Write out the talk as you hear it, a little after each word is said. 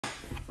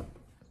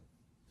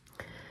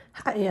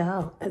Hi,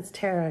 y'all. It's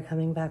Tara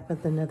coming back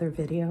with another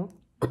video.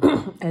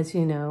 As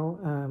you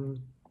know,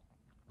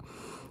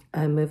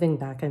 I'm moving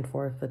back and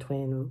forth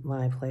between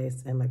my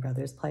place and my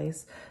brother's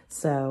place.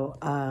 So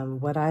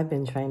what I've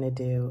been trying to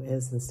do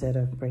is, instead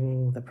of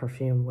bringing the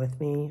perfume with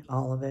me,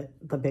 all of it,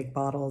 the big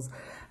bottles,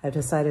 I've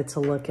decided to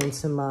look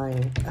into my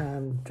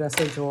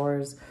dresser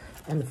drawers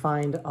and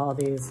find all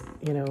these,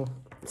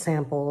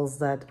 samples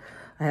that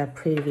I have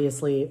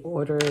previously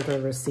ordered or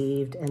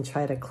received and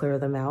try to clear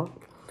them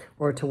out,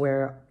 or to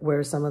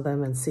wear some of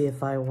them and see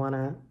if I want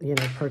to,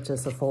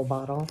 purchase a full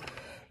bottle.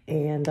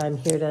 And I'm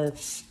here to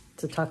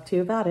talk to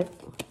you about it.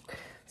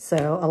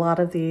 So a lot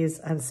of these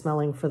I'm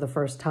smelling for the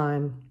first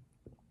time.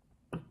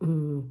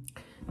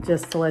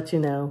 Just to let you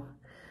know,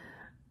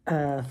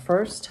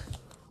 first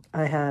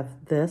I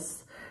have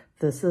this.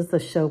 This is the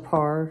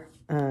Chopard.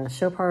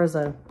 Chopard is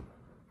a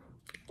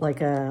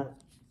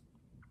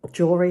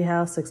jewelry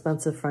house,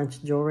 expensive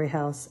French jewelry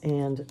house,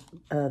 and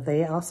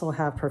they also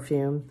have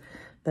perfume.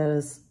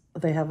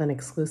 They have an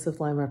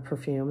exclusive line of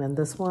perfume, and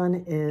this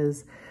one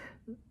is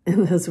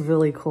in this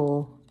really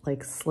cool,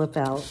 slip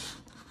out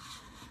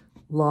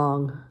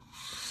long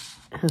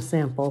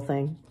sample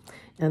thing.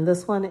 And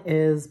this one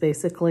is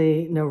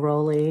basically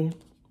Neroli.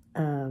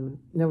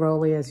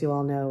 Neroli, as you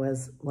all know,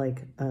 is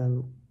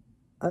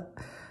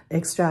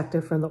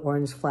extracted from the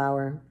orange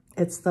flower.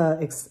 It's the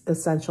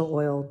essential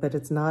oil, but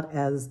it's not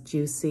as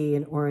juicy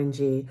and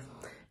orangey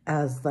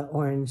as the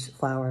orange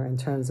flower in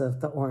terms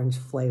of the orange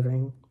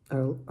flavoring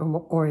or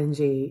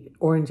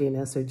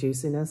oranginess or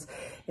juiciness.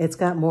 It's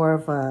got more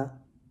of a,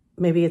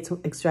 maybe it's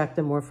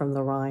extracted more from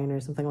the rind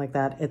or something like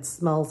that. It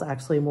smells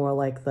actually more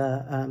like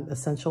the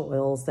essential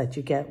oils that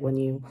you get when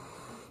you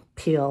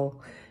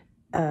peel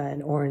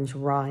an orange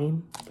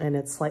rind, and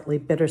it's slightly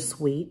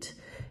bittersweet,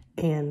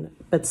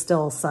 but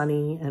still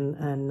sunny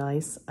and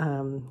nice.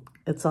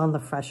 It's on the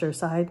fresher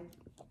side,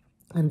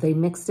 and they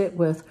mixed it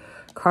with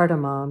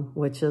cardamom,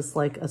 which is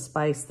like a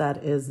spice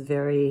that is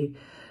very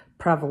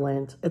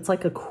prevalent. It's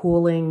like a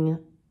cooling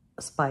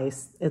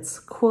spice. It's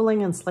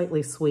cooling and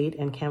slightly sweet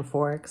and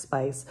camphoric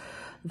spice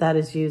that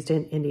is used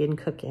in Indian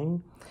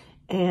cooking.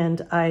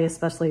 And I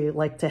especially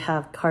like to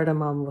have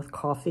cardamom with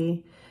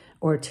coffee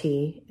or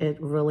tea. It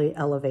really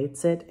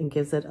elevates it and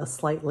gives it a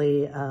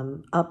slightly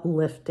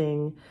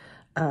uplifting,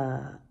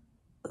 very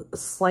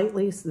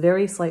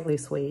slightly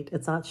sweet.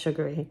 It's not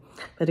sugary,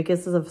 but it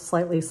gives it a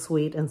slightly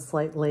sweet and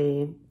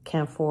slightly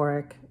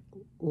camphoric,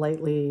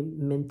 lightly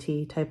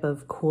minty type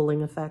of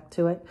cooling effect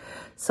to it.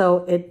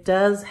 So it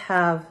does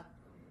have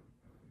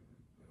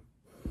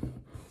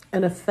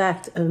an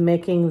effect of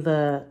making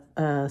the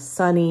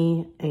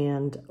sunny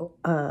and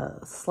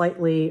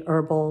slightly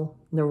herbal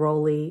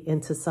neroli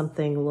into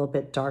something a little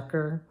bit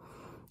darker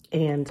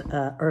and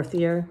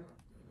earthier.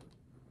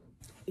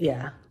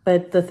 Yeah,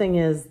 but the thing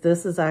is,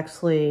 this is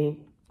actually,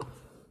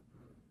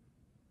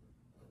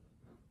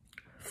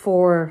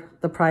 for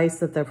the price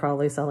that they're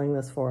probably selling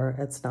this for,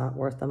 it's not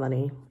worth the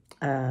money.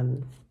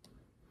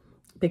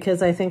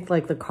 Because I think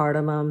the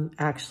cardamom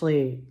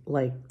actually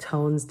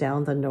tones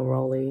down the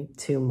neroli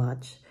too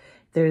much.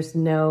 It's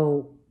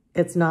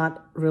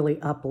not really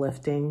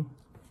uplifting.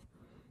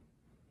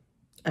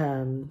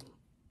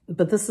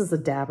 But this is a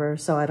dabber,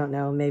 so I don't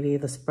know, maybe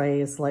the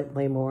spray is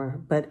slightly more,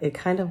 but it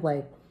kind of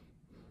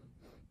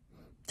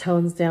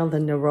tones down the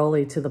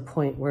neroli to the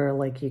point where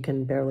you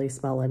can barely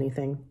smell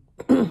anything.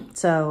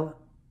 So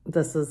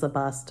this is a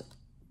bust,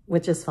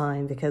 which is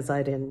fine because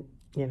I didn't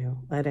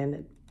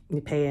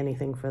pay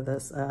anything for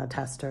this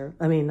tester.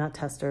 I mean, not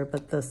tester,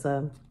 but this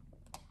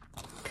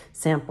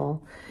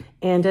sample.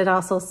 And it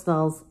also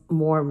smells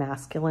more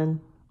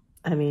masculine.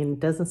 I mean, it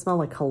doesn't smell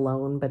like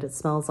cologne, but it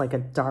smells like a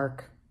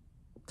darker,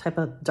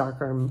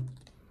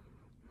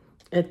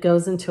 it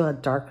goes into a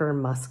darker,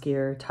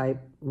 muskier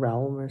type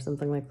realm or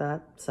something like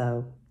that.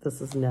 So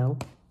this is no.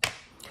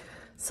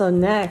 So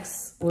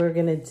next, we're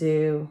gonna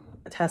do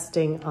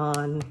testing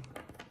on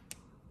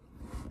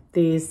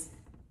these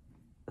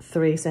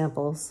 3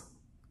 samples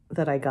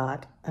that I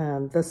got.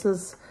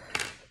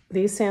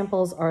 These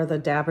samples are the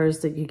dabbers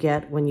that you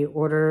get when you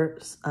order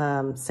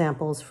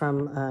samples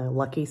from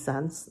Lucky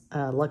Scents.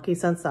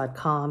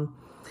 LuckyScents.com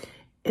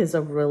is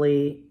a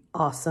really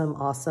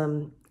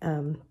awesome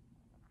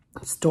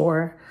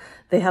store.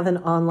 They have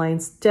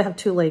they have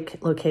 2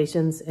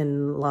 locations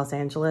in Los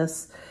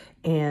Angeles,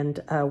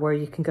 and where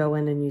you can go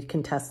in and you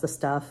can test the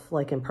stuff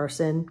in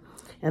person,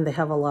 and they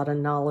have a lot of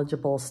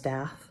knowledgeable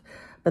staff.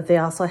 But they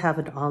also have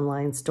an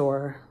online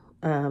store,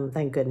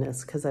 thank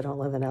goodness, because I don't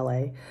live in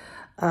LA,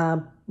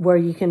 where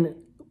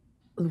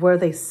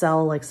they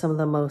sell some of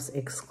the most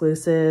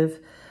exclusive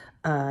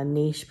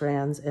niche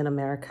brands in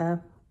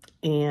America,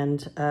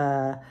 and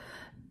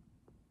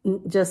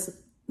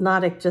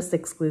not just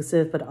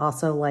exclusive, but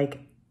also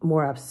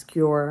more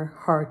obscure,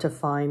 hard to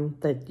find,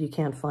 that you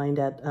can't find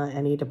at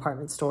any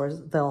department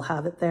stores. They'll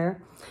have it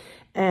there.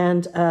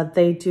 And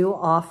they do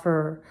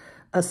offer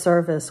a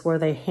service where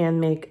they hand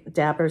make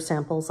dabber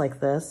samples like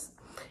this,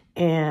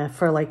 and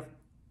for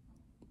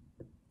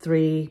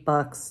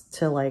 $3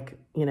 to like,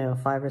 you know,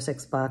 $5 or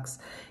 $6.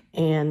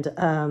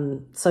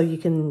 And so you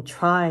can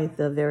try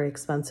the very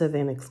expensive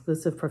and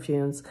exclusive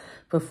perfumes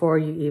before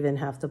you even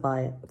have to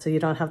buy it. So you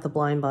don't have to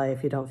blind buy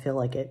if you don't feel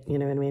like it, you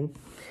know what I mean?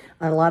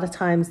 A lot of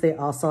times they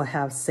also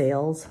have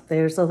sales.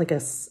 There's like a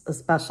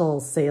special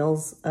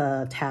sales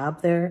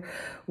tab there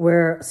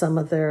where some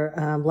of their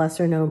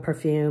lesser known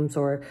perfumes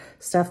or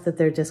stuff that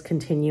they're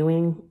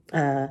discontinuing,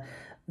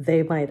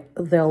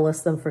 they'll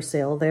list them for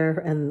sale there,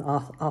 and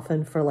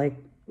often for like,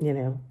 you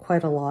know,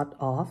 quite a lot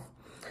off.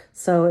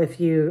 So if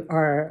you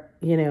are,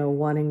 you know,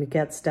 wanting to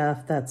get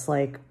stuff that's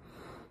like,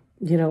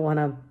 you don't want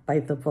to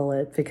bite the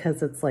bullet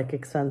because it's like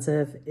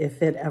expensive,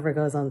 if it ever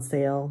goes on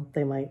sale,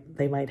 they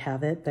might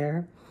have it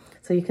there.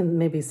 So you can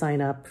maybe sign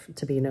up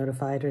to be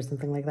notified or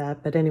something like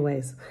that. But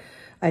anyways,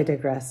 I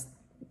digress.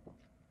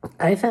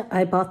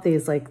 I bought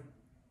these like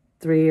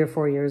 3 or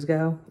 4 years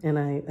ago, and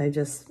I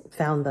just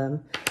found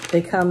them.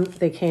 They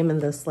came in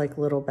this like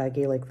little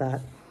baggie like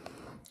that.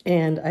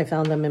 And I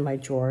found them in my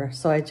drawer.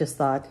 So I just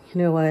thought,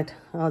 you know what,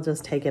 I'll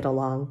just take it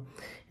along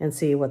and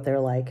see what they're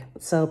like.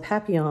 So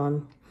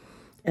Papillon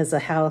is a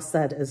house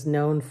that is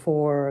known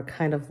for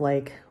kind of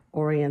like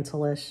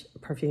Orientalish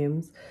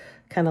perfumes,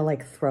 kind of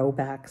like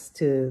throwbacks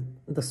to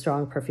the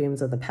strong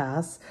perfumes of the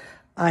past.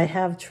 I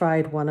have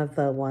tried one of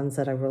the ones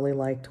that I really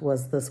liked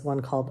was this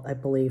one called, I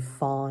believe,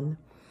 Fauna.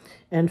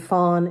 And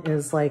Fauna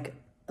is like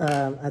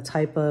a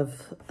type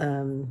of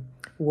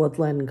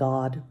woodland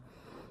god,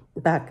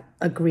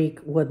 a Greek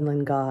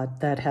woodland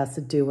god that has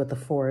to do with the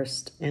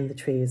forest and the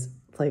trees.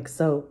 Like,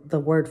 so the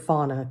word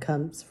fauna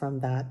comes from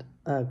that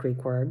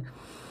Greek word.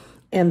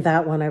 And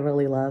that one I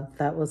really loved.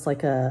 That was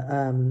like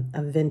a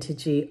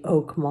vintagey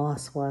oak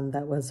moss one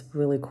that was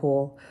really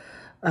cool.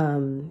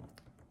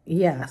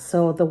 Yeah,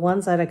 so the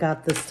ones that I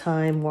got this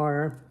time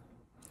were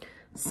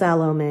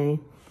Salome,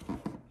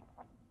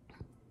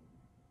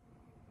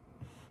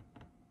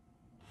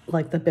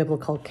 like the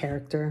biblical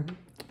character,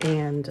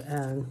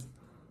 and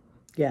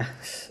yeah,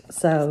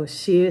 so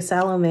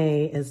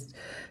Salome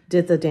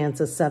did the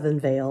dance of 7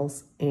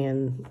 veils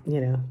and,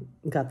 you know,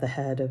 got the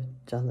head of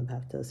John the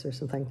Baptist or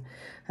something.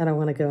 I don't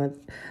want to go in,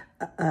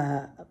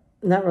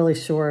 not really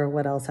sure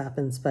what else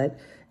happens, but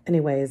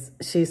anyways,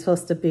 she's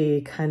supposed to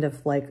be kind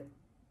of like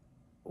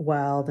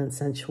wild and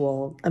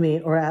sensual. I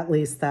mean, or at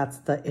least that's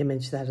the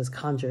image that is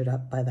conjured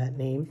up by that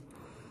name.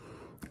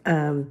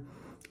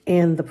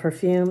 And the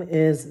perfume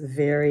is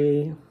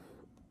very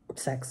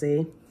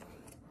sexy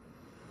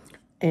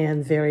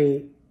and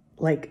very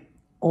like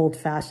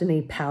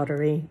old-fashioned-y,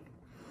 powdery,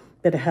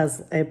 but it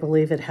has, I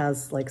believe it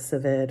has like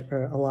civet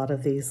or a lot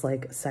of these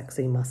like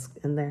sexy musk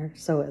in there.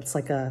 So it's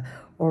like a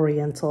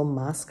oriental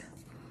musk.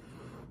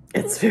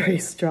 It's very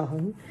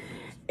strong,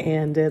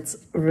 and it's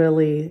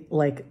really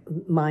like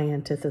my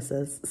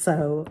antithesis.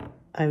 So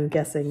I'm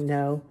guessing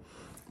no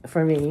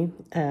for me.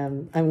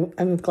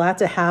 I'm glad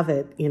to have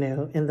it, you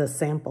know, in the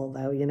sample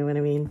though, you know what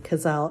I mean?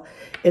 Because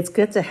it's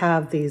good to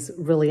have these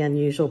really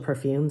unusual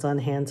perfumes on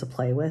hand to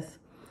play with.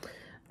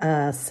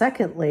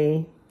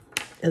 Secondly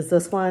is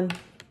this one,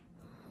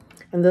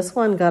 and this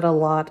one got a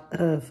lot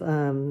of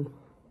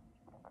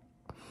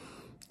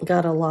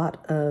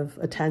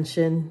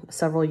attention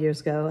several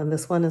years ago, and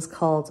this one is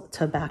called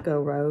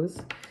Tobacco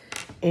Rose,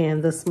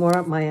 and this is more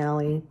up my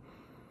alley.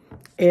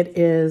 It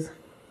is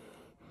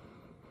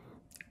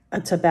a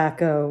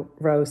tobacco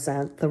rose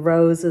scent. The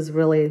rose is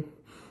really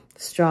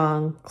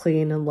strong,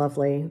 clean, and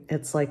lovely.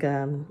 It's like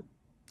a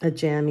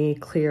jammy,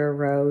 clear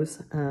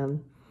rose.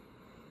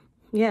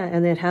 Yeah,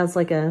 and it has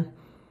like a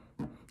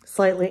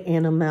slightly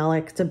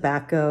animalic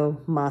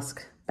tobacco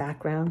musk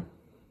background.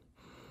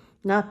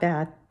 Not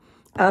bad.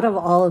 Out of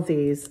all of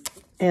these,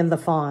 and the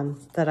Fauna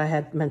that I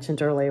had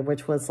mentioned earlier,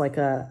 which was like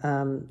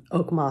a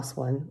oak moss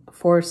one,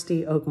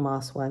 foresty oak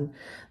moss one,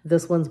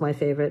 this one's my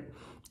favorite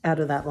out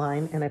of that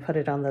line, and I put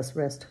it on this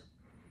wrist.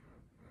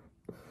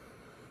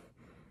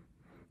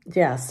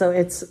 Yeah, so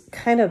it's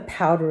kind of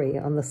powdery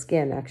on the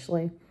skin,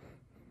 actually.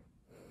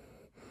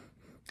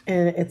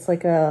 And it's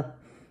like a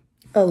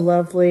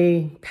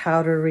lovely,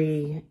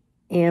 powdery,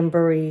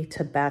 ambery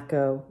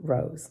tobacco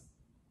rose.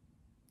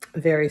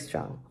 Very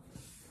strong.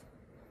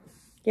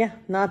 Yeah,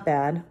 not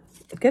bad.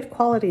 Good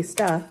quality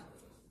stuff.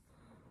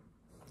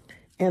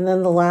 And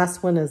then the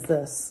last one is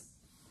this,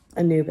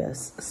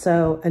 Anubis.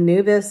 So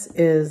Anubis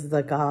is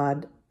the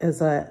god,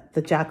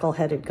 the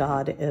jackal-headed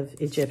god of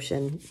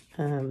Egyptian,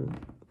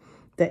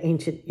 the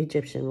ancient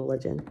Egyptian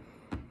religion.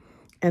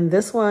 And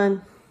this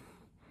one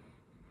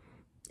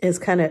is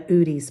kind of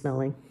oudy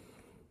smelling.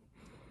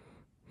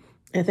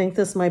 I think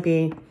this might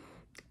be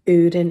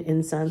oud and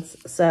incense.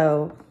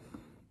 So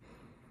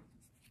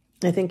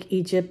I think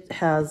Egypt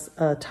has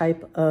a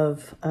type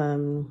of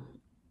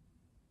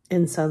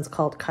incense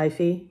called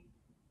kaifi,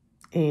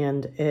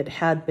 and it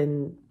had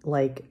been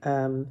like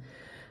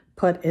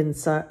put in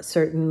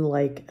certain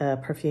like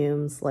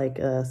perfumes, like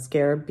a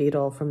scarab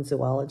beetle from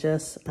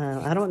zoologists.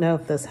 I don't know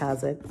if this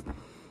has it,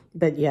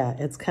 but yeah,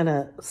 it's kind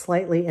of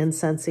slightly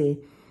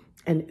incensey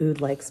and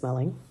oud-like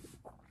smelling.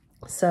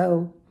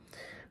 So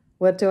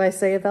what do I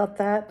say about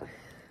that?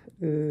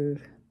 Ooh,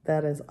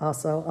 That is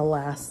also,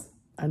 alas,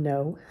 a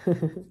no.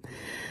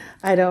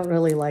 I don't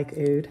really like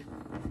oud.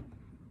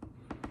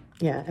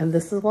 Yeah, and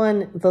this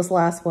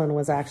last one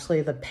was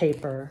actually the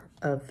paper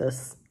of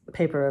this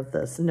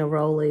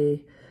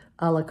Neroli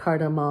a la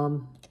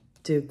Cardamom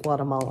de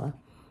Guatemala.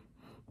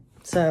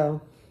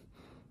 So,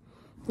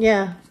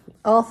 yeah,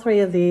 all four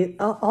of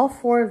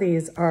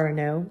these are a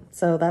no,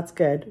 so that's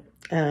good.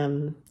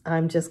 I'm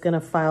just going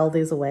to file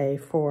these away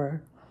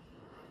for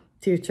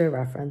future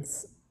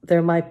reference.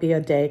 There might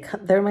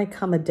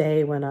come a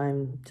day when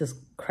I'm just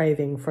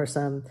craving for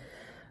some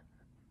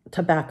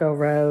tobacco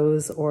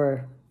rose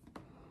or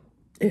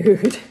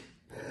oud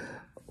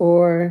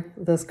or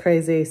this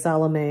crazy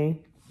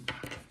Salome.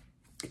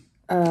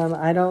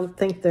 I don't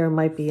think there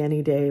might be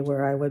any day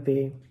where I would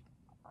be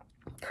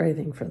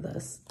craving for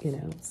this, you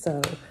know,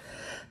 so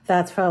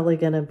that's probably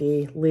going to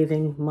be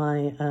leaving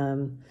my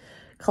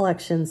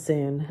collection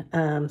soon.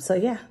 So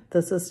yeah,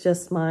 this is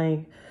just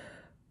my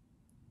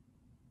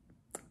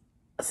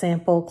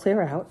sample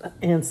clear out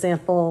and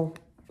sample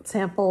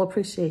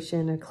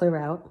appreciation or clear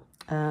out.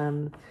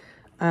 I'm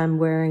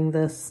wearing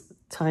this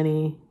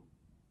tiny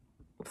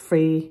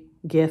free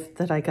gift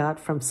that I got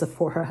from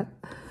Sephora.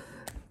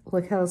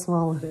 Look how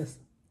small it is.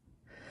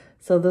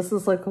 So this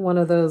is like one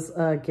of those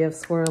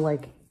gifts where,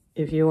 like,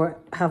 if you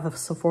have a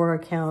Sephora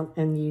account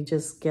and you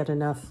just get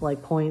enough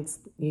like points,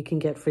 you can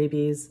get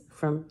freebies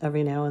from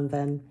every now and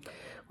then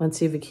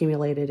once you've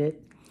accumulated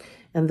it.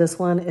 And this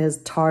one is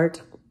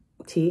Tarte,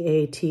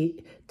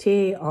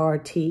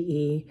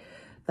 T-A-R-T-E.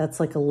 That's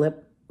like a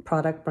lip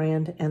product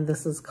brand. And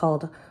this is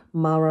called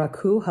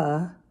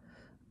Maracuja,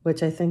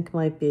 which I think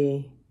might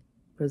be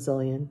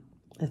Brazilian.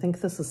 I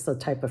think this is the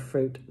type of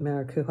fruit,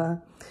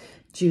 Maracuja.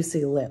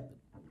 Juicy lip.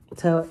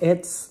 So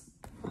it's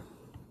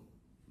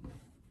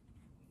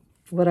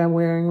what I'm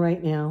wearing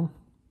right now.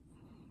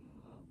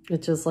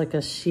 It's just like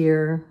a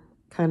sheer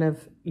kind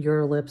of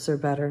your lips are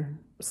better,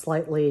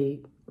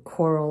 slightly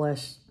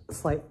coralish,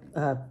 slight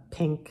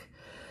pink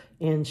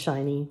and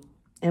shiny,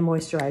 and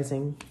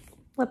moisturizing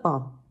lip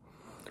balm.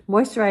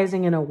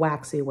 Moisturizing in a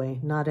waxy way,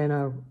 not in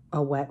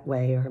a wet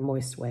way or a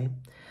moist way.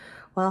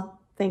 Well,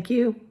 thank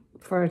you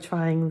for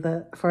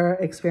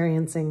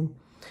experiencing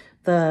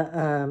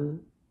the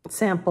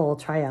sample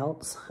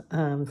tryouts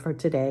for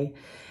today.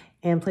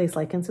 And please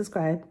like and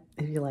subscribe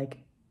if you like.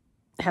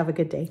 Have a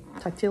good day.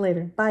 Talk to you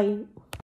later. Bye.